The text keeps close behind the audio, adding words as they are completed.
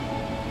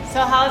So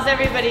how's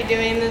everybody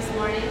doing this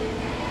morning?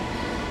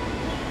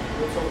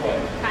 It's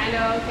okay. Kind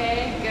of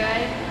okay? Good?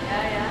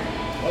 Yeah.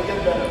 I'll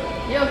get better.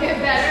 You'll get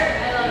better?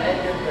 I love it.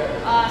 I'll get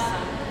better. Awesome.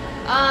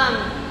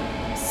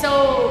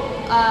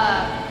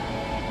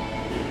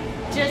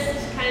 Just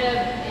kind of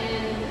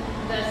in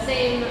the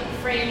same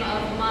frame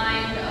of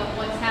mind of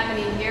what's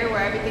happening here,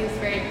 where everything's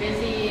very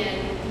busy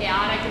and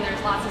chaotic and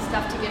there's lots of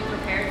stuff to get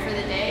prepared for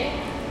the day,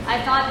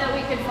 I thought that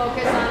we could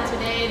focus on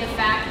today the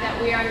fact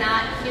that we are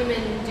not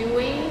human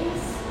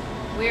doings,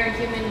 we are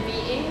human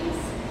beings.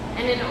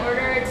 And in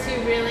order to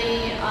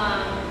really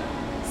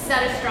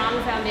set a strong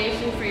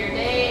foundation for your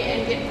day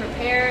and get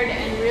prepared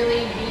and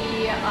really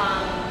be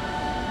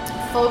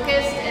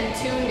focused and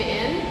tuned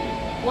in,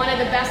 one of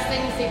the best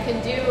things you can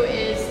do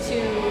is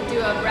to do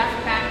a breath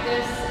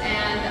practice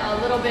and a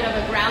little bit of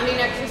a grounding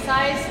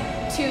exercise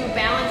to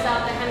balance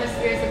out the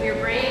hemispheres of your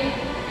brain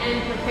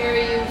and prepare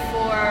you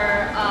for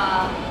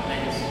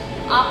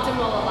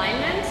optimal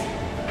alignment.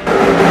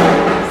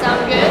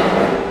 Sound good?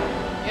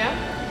 Yeah?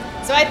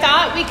 So I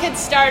thought we could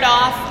start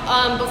off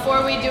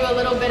before we do a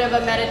little bit of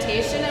a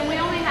meditation, and we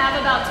only have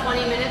about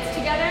 20 minutes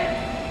together.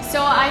 So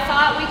I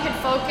thought we could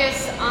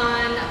focus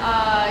on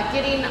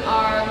getting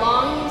our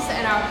lungs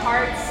and our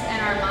hearts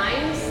and our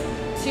minds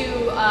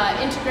to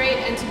integrate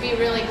and to be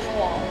really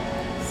whole.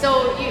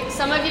 So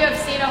some of you have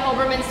seen a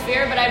Hoberman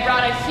sphere, but I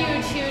brought a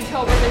huge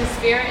Hoberman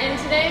sphere in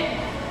today.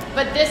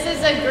 But this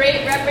is a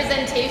great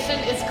representation.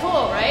 It's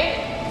cool, right?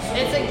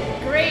 It's a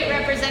great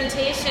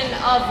representation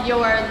of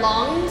your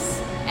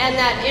lungs and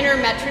that inner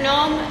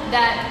metronome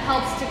that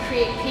helps to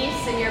create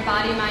peace in your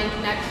body-mind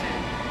connection.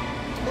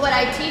 What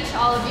I teach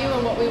all of you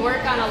and what we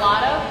work on a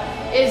lot of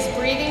is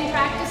breathing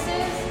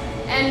practices,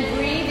 and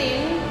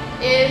breathing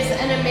is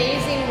an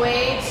amazing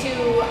way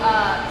to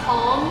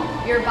calm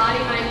your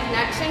body-mind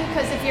connection,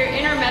 because if your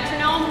inner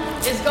metronome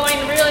is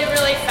going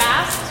really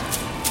fast,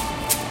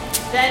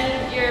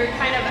 then you're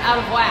kind of out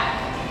of whack.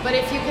 But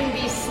if you can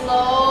be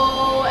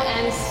slow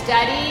and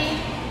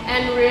steady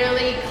and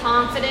really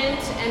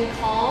confident and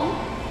calm,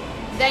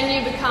 then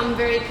you become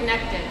very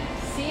connected.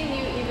 See,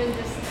 you even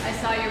I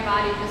saw your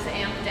body just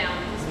amp down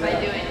just by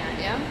doing that,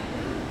 yeah?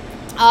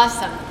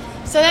 Awesome.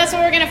 So that's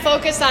what we're going to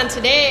focus on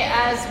today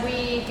as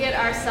we get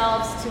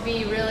ourselves to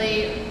be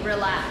really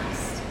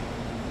relaxed.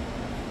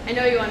 I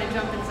know you want to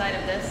jump inside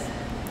of this.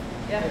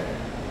 Yeah.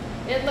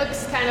 It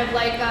looks kind of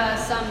like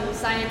some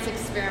science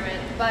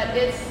experiment, but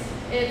it's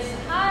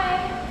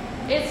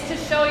to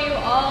show you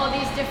all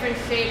these different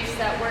shapes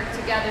that work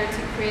together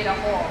to create a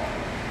whole.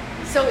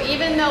 So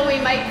even though we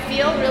might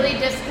feel really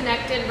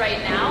disconnected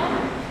right now,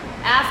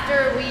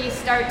 after we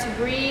start to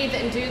breathe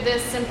and do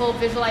this simple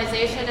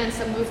visualization and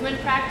some movement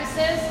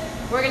practices,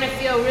 we're going to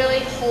feel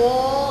really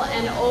whole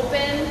and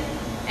open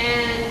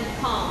and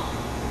calm.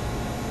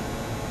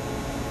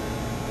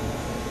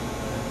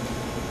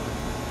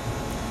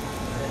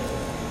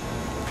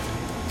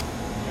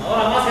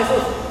 Ahora más,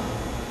 Jesús.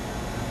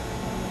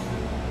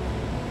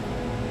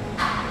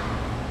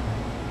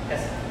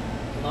 Eso.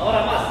 Una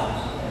hora más.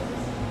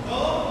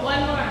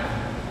 One more.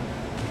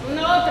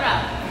 Una otra.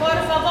 Por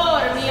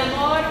favor, mi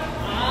amor.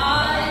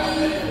 Ay.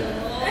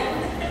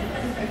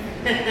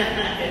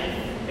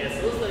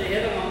 Jesús, te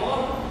dijeron amor.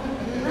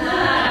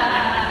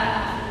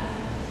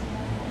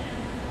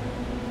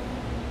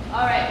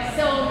 All right,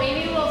 so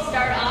maybe we'll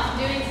start off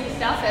doing some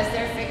stuff as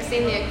they're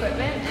fixing the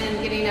equipment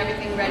and getting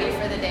everything ready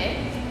for the day.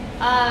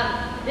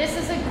 This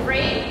is a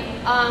great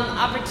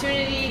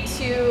opportunity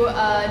to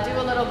do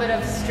a little bit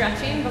of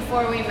stretching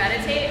before we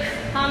meditate.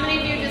 How many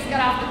of you just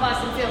got off the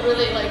bus and feel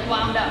really like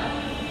wound up?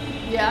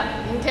 Yeah?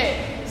 Okay.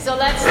 So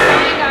let's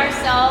find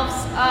ourselves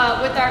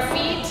with our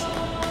feet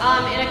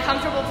in a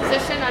comfortable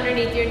position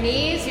underneath your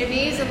knees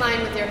in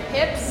line with your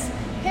hips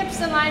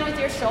in line with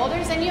your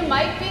shoulders, and you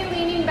might be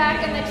leaning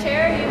back in the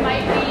chair, you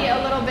might be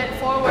a little bit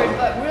forward,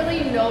 but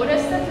really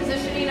notice the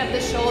positioning of the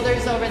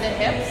shoulders over the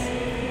hips,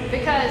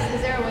 because,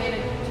 is there a way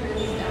to turn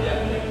these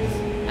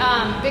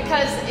down?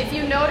 Because if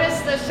you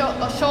notice the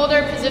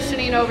shoulder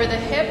positioning over the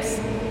hips,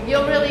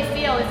 you'll really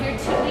feel, if you're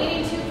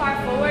leaning too far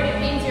forward, it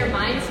means your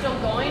mind's still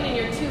going and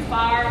you're too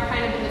far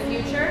kind of in the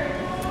future.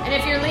 And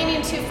if you're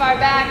leaning too far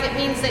back, it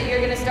means that you're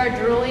going to start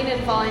drooling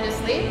and falling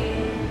asleep.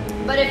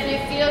 But if you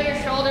feel your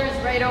shoulders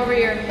right over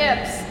your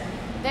hips,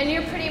 then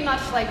you're pretty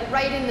much like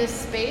right in this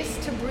space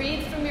to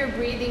breathe from your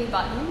breathing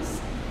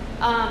buttons,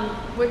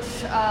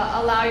 which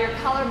allow your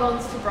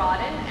collarbones to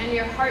broaden and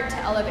your heart to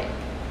elevate.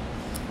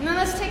 And then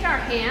let's take our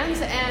hands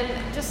and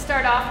just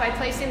start off by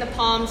placing the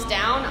palms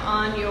down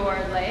on your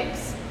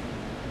legs,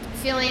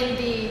 feeling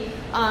the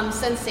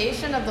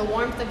sensation of the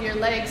warmth of your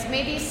legs.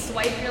 Maybe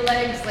swipe your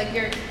legs like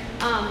you're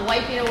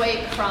wiping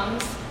away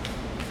crumbs.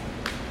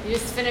 You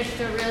just finished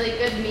a really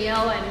good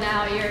meal and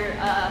now you're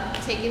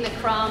taking the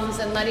crumbs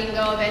and letting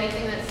go of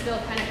anything that's still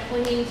kind of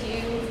clinging to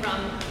you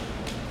from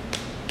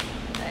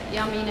that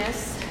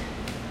yumminess,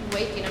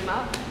 waking them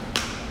up.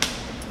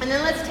 And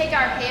then let's take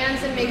our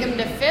hands and make them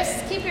to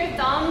fists. Keep your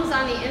thumbs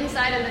on the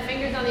inside and the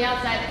fingers on the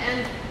outside,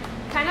 and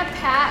kind of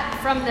pat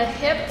from the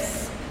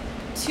hips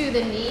to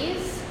the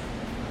knees.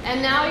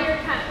 And now you're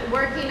kind of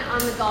working on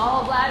the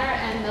gallbladder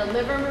and the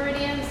liver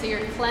meridian, so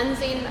you're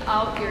cleansing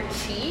out your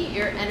chi,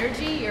 your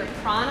energy, your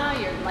prana,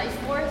 your life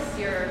force,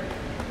 your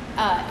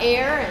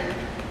air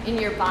and in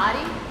your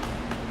body.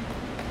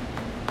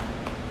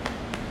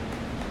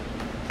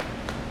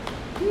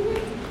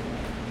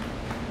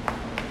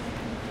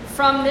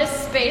 From this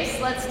space,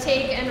 let's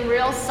take and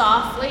real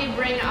softly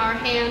bring our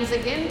hands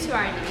again to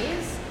our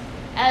knees.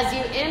 As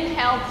you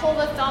inhale, pull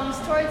the thumbs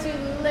towards you,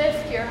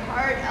 lift your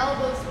heart,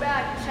 elbows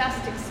back,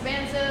 chest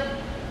expansive.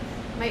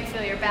 Might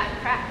feel your back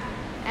crack.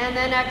 And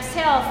then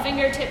exhale,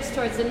 fingertips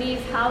towards the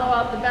knees, hollow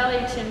out the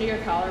belly, chin to your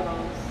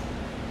collarbones.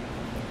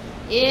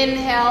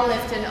 Inhale,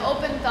 lift and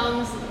open,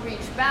 thumbs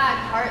reach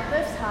back, heart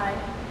lifts high.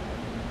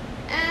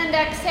 And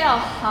exhale,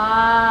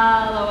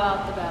 hollow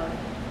out the belly.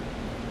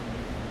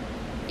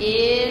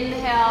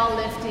 Inhale,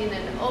 lifting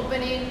and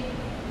opening.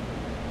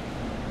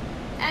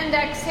 And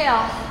exhale,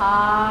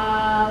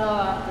 hollow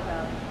out the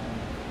belly.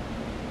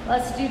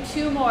 Let's do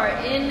 2 more.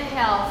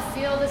 Inhale,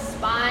 feel the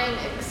spine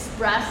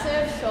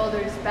expressive,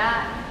 shoulders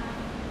back.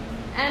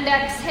 And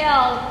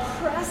exhale,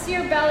 press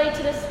your belly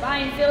to the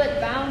spine, feel it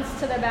bounce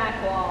to the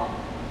back wall.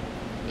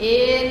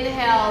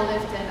 Inhale,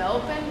 lift and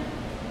open.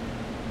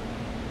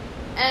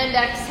 And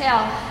exhale,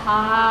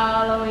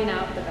 hollowing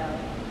out the belly.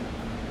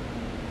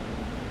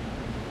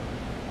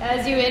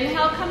 As you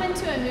inhale, come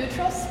into a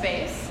neutral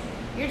space.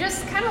 You're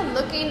just kind of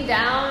looking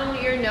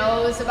down your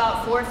nose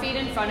about 4 feet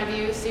in front of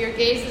you, so your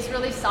gaze is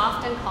really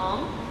soft and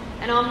calm.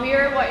 And I'll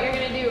mirror what you're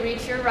going to do.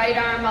 Reach your right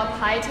arm up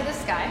high to the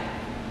sky.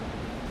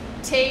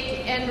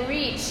 Take and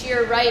reach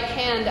your right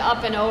hand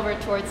up and over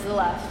towards the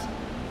left.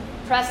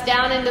 Press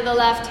down into the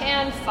left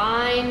hand.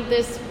 Find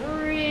this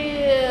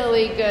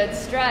really good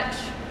stretch.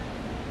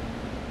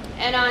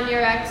 And on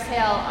your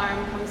exhale,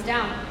 arm comes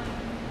down.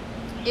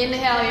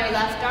 Inhale your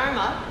left arm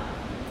up.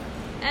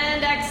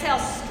 And exhale,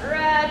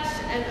 stretch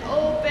and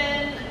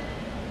open.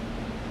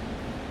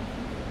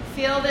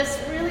 Feel this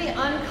really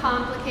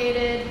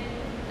uncomplicated,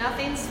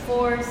 nothing's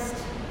forced,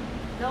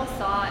 no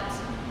thought.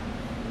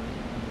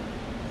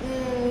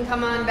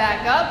 Come on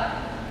back up,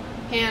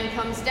 hand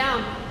comes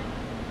down.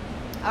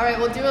 All right,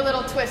 we'll do a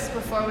little twist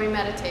before we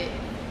meditate.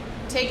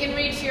 Take and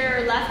reach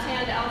your left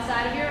hand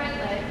outside of your right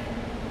leg.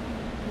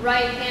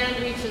 Right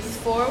hand reaches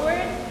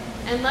forward,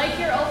 and like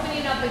you're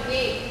opening up a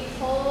gate,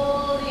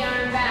 pull the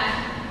arm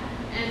back.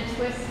 And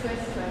twist,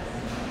 twist, twist.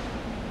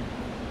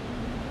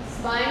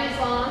 Spine is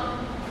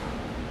long.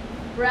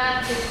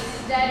 Breath is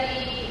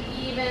steady,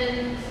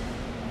 even.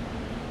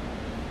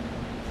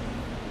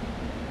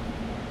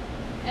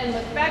 And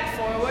look back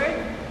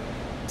forward.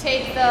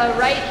 Take the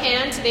right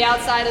hand to the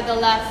outside of the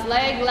left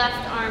leg,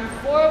 left arm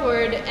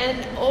forward,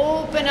 and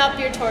open up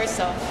your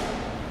torso.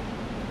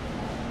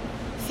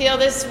 Feel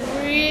this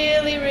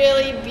really,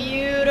 really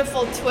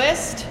beautiful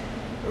twist,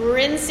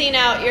 rinsing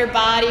out your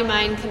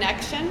body-mind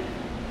connection.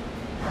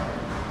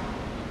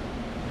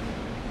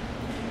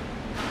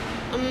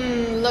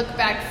 Look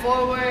back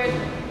forward,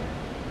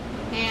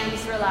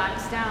 hands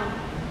relax down.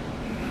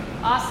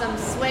 Awesome,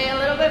 sway a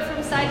little bit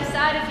from side to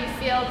side if you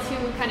feel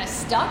too kind of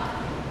stuck.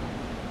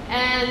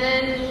 And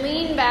then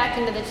lean back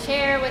into the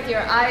chair with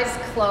your eyes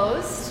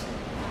closed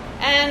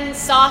and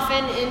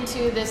soften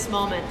into this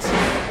moment.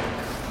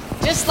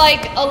 Just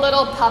like a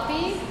little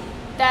puppy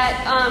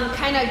that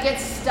kind of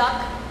gets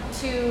stuck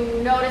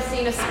to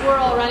noticing a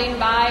squirrel running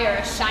by or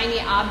a shiny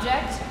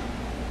object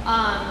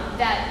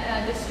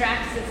that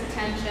distracts its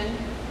attention.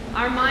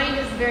 Our mind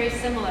is very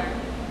similar.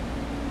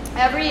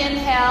 Every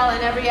inhale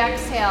and every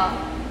exhale,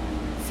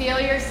 feel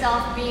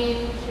yourself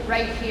being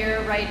right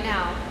here, right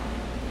now.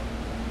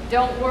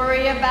 Don't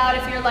worry about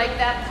if you're like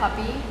that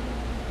puppy,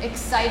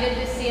 excited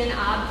to see an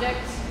object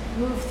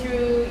move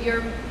through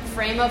your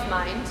frame of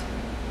mind.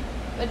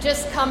 But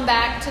just come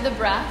back to the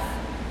breath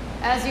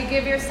as you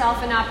give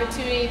yourself an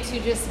opportunity to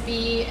just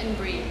be and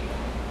breathe.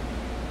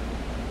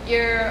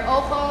 Your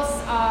ojos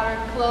are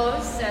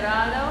closed,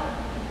 cerrado.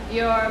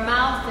 Your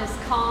mouth is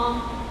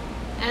calm,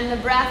 and the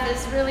breath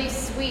is really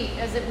sweet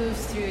as it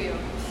moves through you.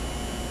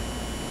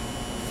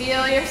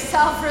 Feel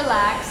yourself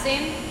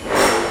relaxing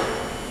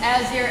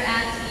as you're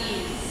at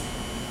ease.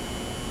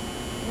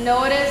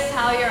 Notice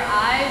how your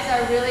eyes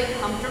are really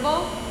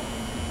comfortable,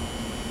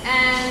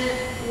 and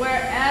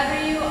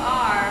wherever you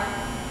are,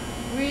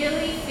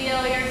 really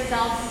feel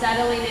yourself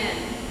settling in,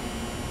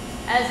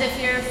 as if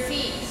your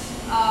feet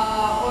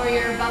or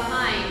your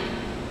behind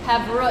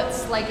have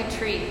roots like a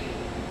tree.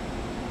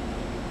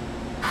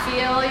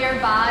 Feel your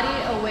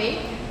body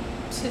awake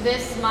to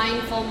this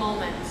mindful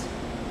moment.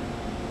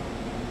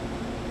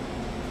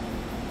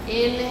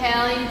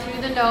 Inhaling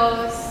through the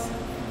nose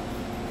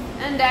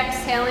and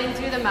exhaling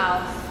through the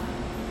mouth.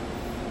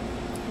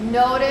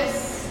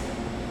 Notice,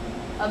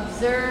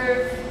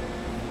 observe,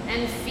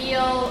 and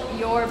feel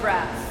your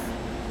breath.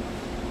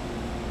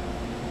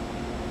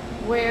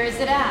 Where is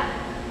it at?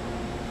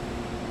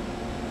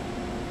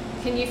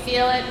 Can you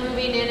feel it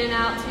moving in and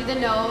out through the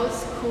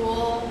nose,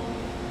 cool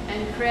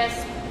and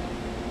crisp?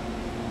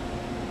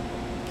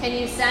 Can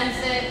you sense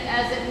it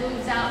as it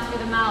moves out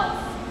through the mouth?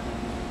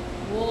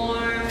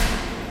 Warm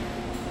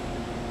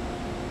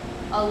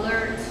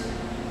alert.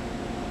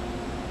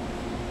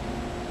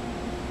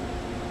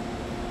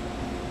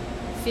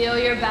 Feel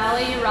your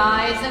belly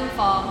rise and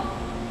fall.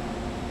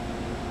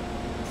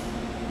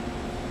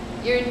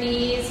 Your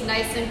knees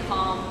nice and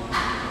calm.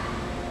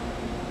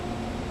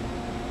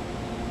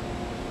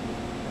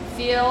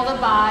 Feel the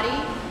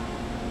body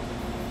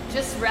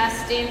just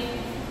resting,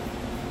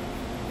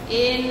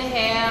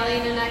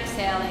 inhaling and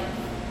exhaling.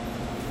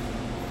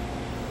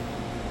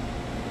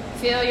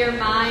 Feel your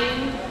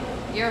mind,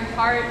 your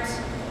heart,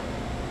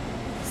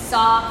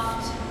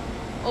 soft,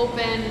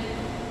 open,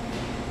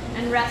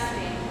 and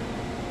resting,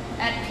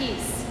 at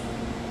peace.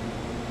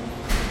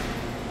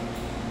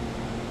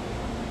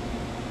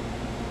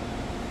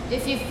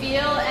 If you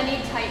feel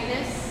any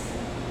tightness,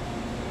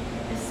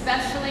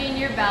 especially in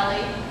your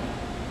belly,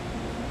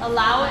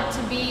 allow it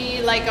to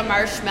be like a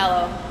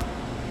marshmallow.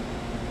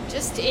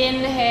 Just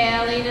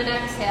inhaling and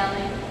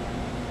exhaling,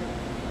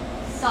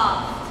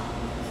 soft,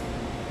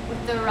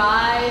 with the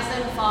rise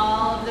and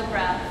fall of the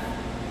breath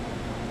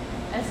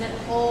as it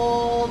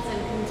holds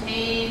and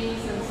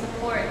contains and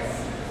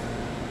supports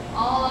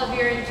all of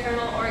your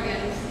internal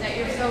organs that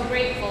you're so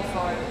grateful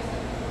for.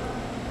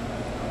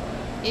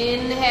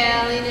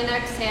 Inhaling and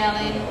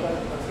exhaling,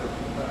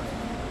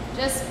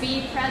 just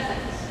be present.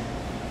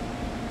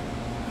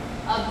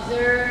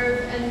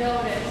 Observe and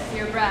notice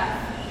your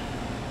breath.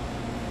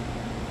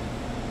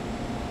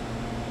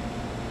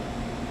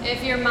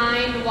 If your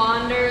mind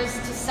wanders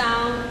to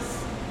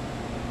sounds,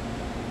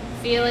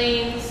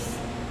 feelings,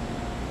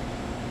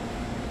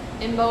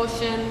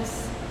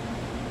 emotions,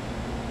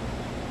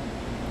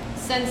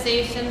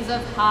 sensations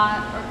of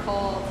hot or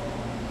cold,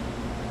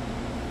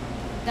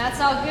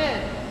 that's all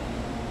good.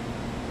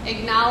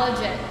 Acknowledge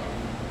it.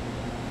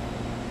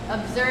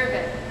 Observe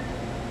it.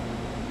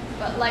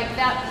 But like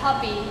that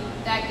puppy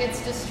that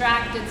gets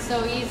distracted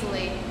so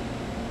easily,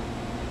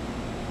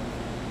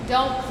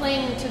 don't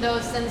cling to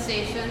those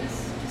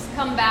sensations. Just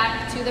come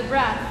back to the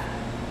breath.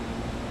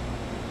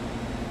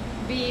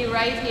 Be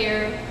right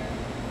here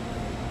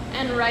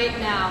and right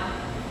now.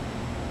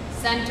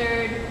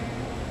 Centered,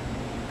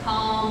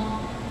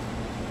 calm,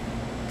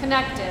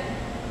 connected,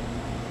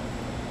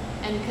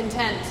 and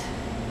content.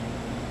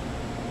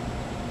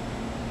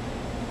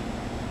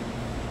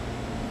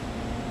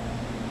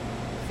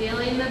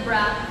 Feeling the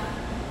breath,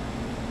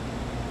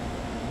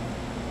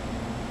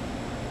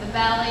 the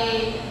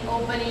belly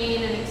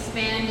opening and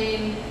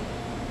expanding,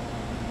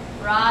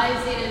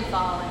 rising and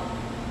falling.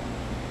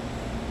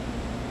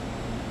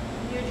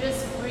 You're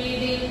just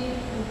breathing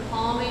and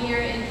calming your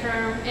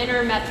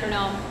inner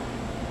metronome.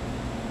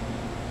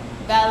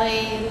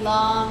 Belly,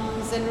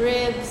 lungs, and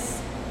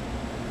ribs.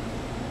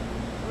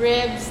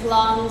 Ribs,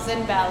 lungs,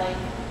 and belly.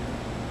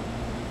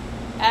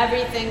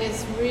 Everything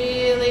is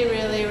really,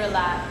 really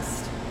relaxed.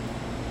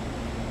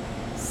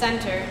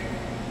 Centered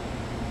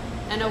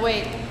and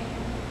awake.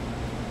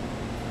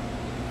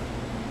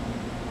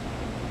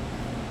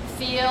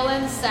 Feel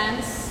and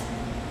sense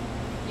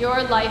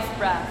your life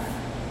breath.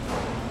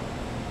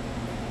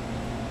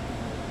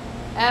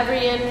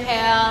 Every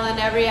inhale and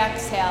every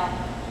exhale.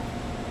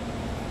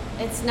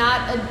 It's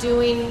not a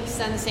doing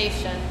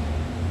sensation.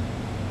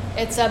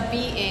 It's a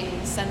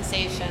being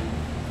sensation.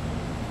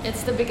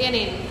 It's the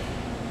beginning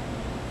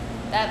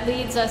that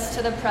leads us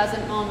to the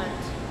present moment.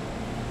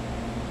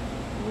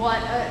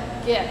 What a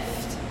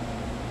gift.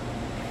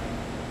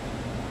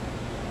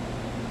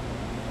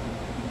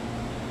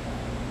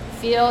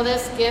 Feel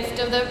this gift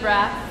of the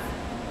breath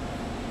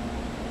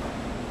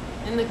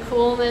in the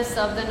coolness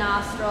of the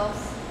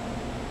nostrils,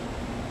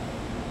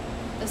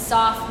 the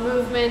soft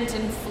movement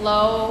and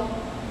flow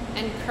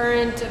and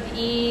current of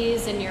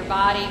ease in your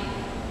body.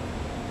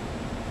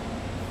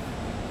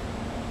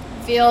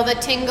 Feel the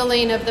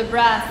tingling of the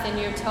breath in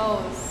your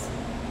toes.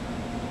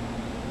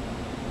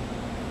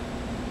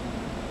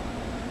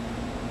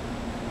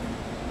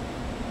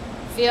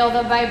 Feel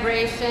the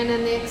vibration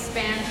and the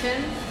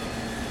expansion.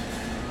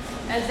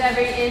 As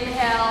every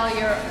inhale,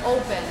 you're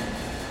open.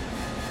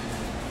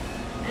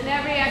 And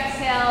every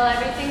exhale,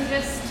 everything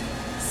just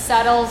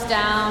settles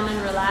down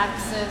and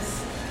relaxes.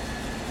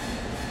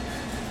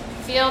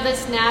 Feel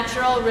this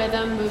natural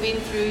rhythm moving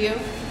through you.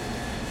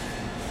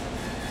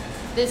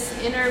 This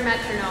inner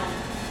metronome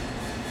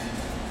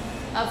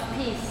of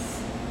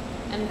peace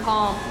and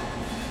calm.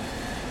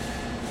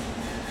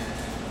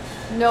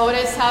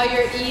 Notice how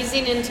you're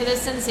easing into the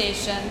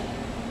sensation.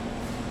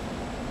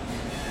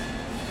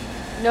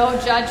 No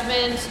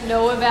judgment,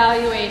 no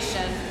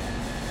evaluation.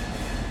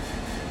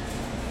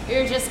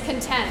 You're just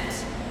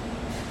content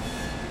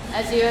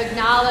as you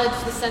acknowledge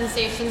the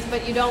sensations,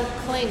 but you don't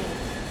cling.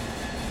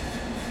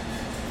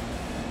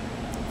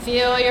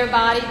 Feel your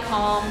body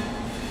calm.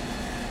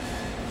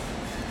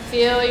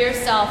 Feel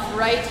yourself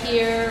right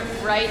here,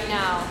 right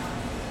now.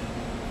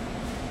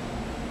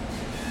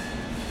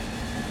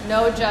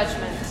 No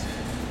judgment.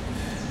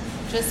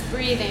 Just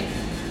breathing.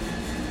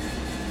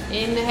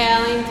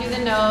 Inhaling through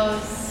the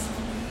nose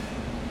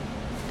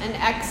and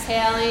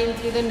exhaling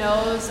through the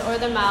nose or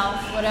the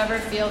mouth, whatever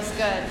feels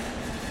good.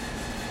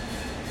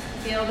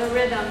 Feel the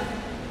rhythm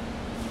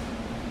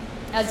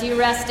as you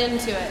rest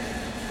into it.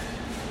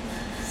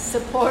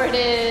 Supported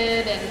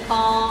and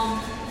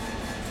calm.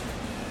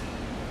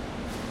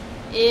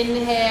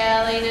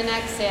 Inhaling and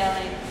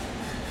exhaling.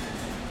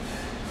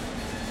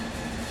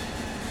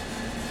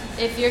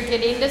 If you're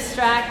getting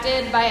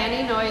distracted by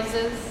any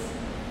noises,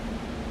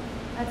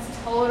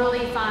 that's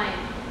totally fine.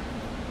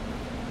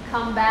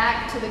 Come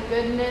back to the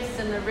goodness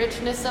and the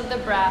richness of the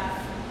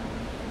breath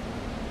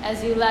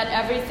as you let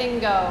everything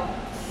go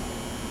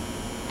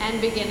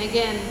and begin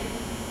again.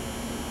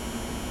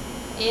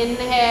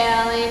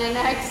 Inhaling and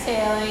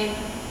exhaling.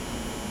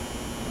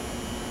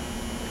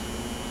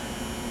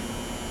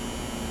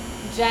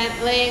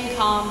 Gently and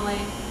calmly,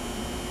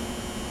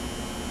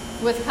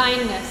 with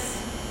kindness.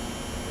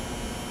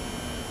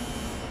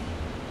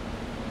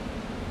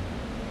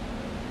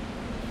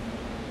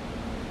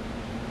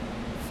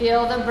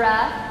 Feel the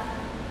breath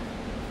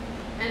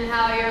and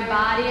how your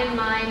body and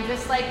mind,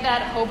 just like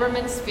that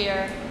Hoberman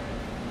sphere,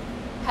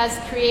 has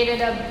created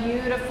a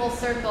beautiful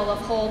circle of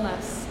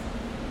wholeness.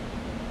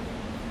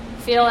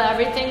 Feel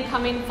everything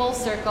coming full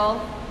circle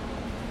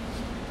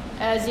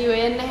as you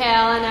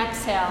inhale and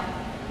exhale.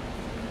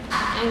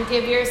 And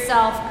give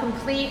yourself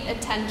complete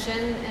attention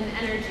and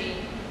energy.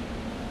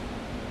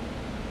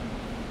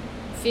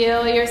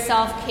 Feel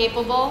yourself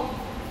capable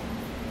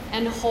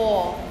and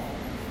whole.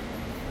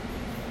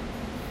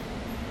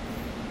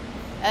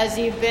 As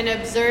you've been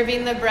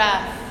observing the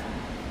breath,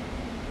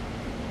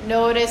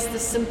 notice the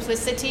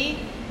simplicity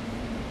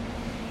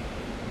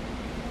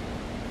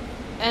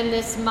and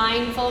this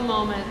mindful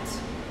moment.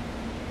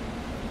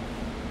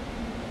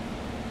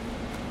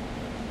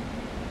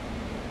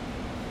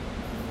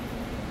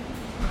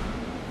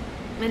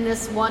 And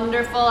this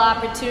wonderful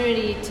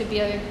opportunity to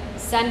be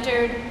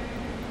centered,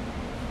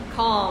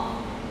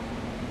 calm,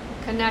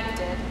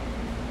 connected,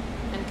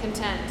 and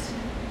content.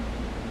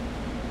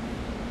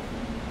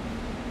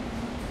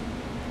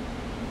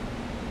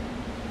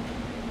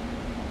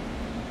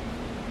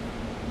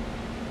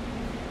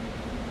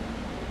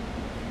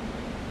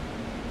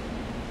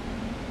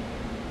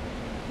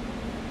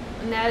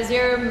 And as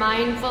you're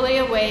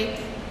mindfully awake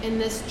in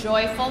this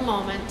joyful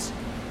moment,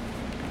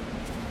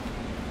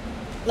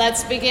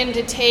 let's begin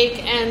to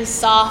take and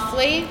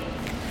softly,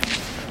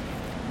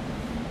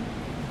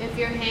 if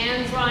your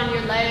hands are on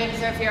your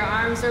legs or if your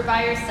arms are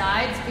by your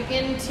sides,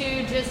 begin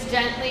to just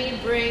gently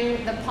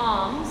bring the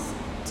palms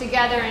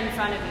together in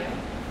front of you.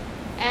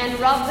 And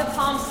rub the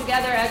palms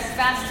together as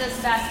fast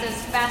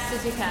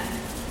as you can.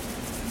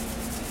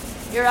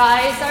 Your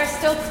eyes are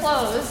still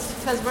closed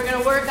because we're going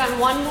to work on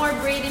one more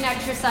breathing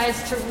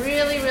exercise to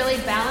really, really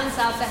balance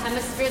out the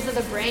hemispheres of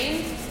the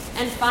brain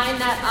and find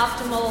that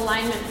optimal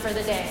alignment for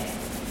the day.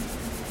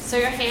 So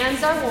your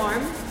hands are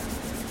warm.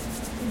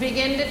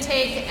 Begin to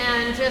take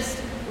and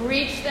just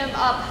reach them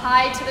up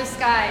high to the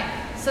sky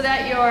so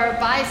that your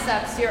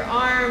biceps, your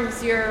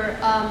arms, your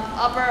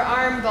upper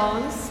arm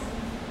bones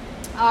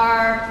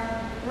are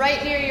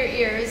right near your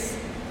ears.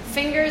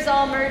 Fingers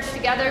all merge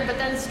together, but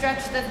then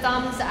stretch the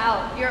thumbs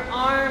out. Your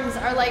arms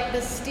are like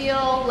the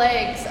steel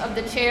legs of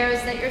the chairs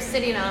that you're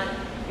sitting on.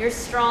 You're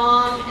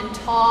strong and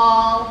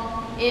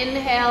tall,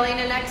 inhaling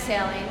and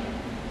exhaling.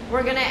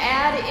 We're going to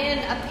add in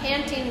a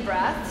panting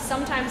breath,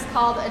 sometimes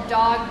called a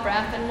dog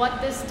breath. And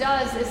what this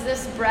does is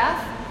this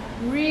breath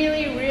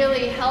really,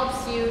 really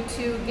helps you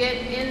to get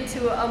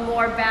into a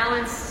more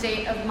balanced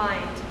state of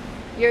mind.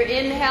 Your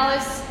inhale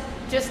is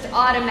just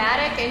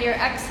automatic and your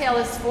exhale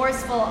is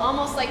forceful,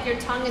 almost like your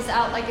tongue is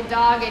out like a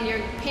dog and you're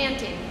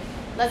panting.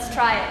 Let's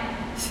try it.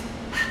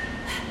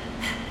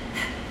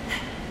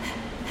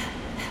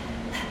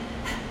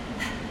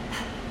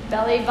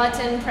 Belly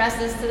button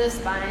presses to the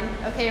spine.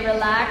 Okay,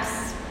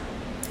 relax.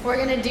 We're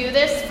going to do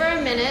this for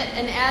a minute,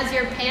 and as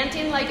you're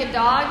panting like a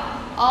dog,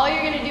 all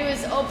you're going to do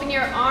is open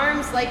your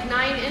arms like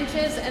 9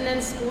 inches and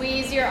then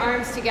squeeze your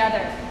arms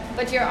together.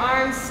 But your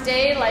arms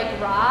stay like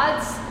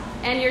rods,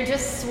 and you're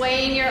just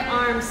swaying your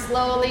arms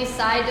slowly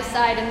side to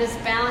side, and this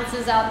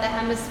balances out the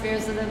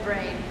hemispheres of the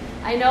brain.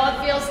 I know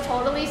it feels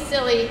totally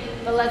silly,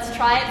 but let's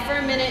try it for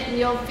a minute and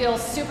you'll feel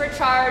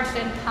supercharged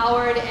and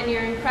powered, and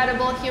your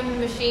incredible human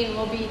machine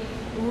will be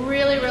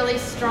really, really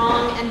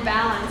strong and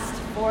balanced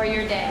for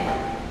your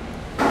day.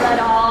 Let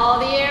all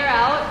the air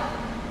out.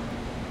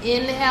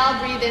 Inhale,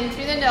 breathe in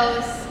through the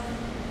nose,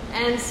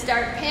 and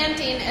start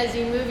panting as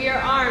you move your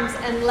arms,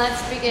 and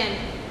let's begin.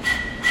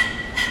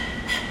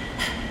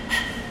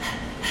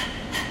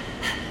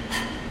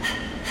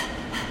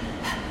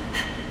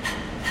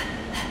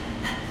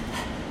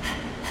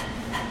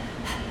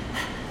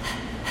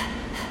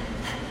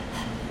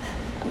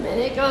 A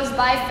minute goes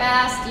by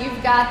fast.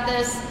 You've got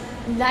this.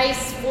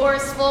 Nice,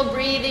 forceful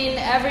breathing.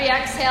 Every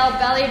exhale,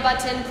 belly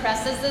button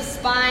presses the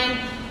spine.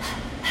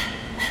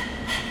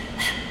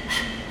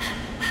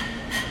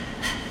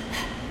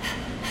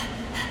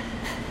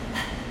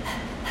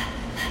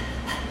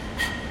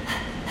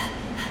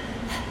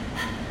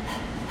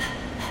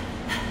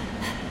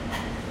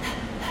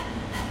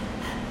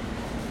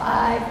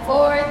 Five,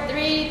 four,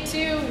 three,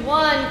 two,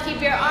 one.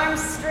 Keep your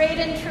arms straight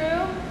and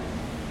true.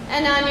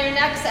 And on your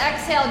next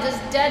exhale,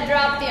 just dead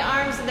drop the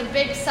arms with a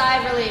big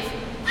sigh of relief.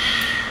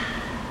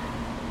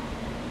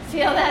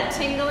 Feel that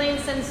tingling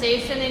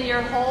sensation in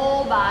your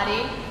whole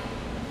body.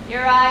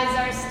 Your eyes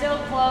are still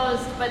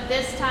closed, but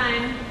this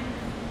time,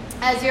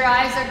 as your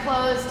eyes are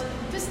closed,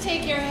 just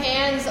take your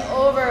hands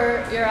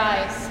over your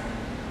eyes.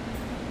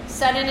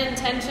 Set an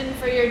intention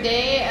for your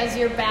day as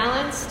you're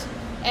balanced,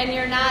 and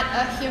you're not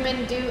a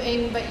human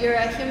doing, but you're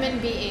a human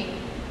being,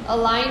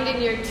 aligned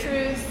in your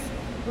truth,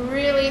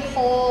 really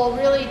whole,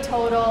 really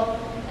total,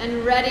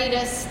 and ready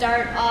to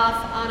start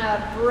off on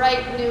a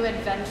bright new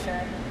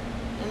adventure.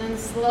 And then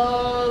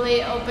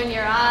slowly open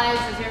your eyes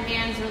as your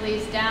hands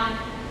release down.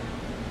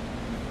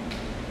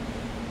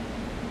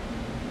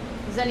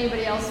 Does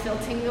anybody else feel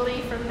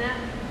tingly from that?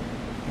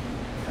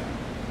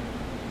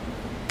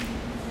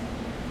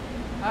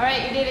 All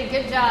right, you did a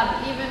good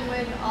job. Even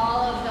with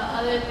all of the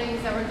other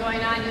things that were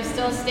going on, you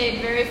still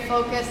stayed very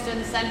focused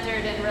and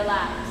centered and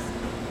relaxed.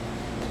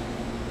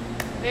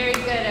 Very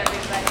good,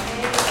 everybody.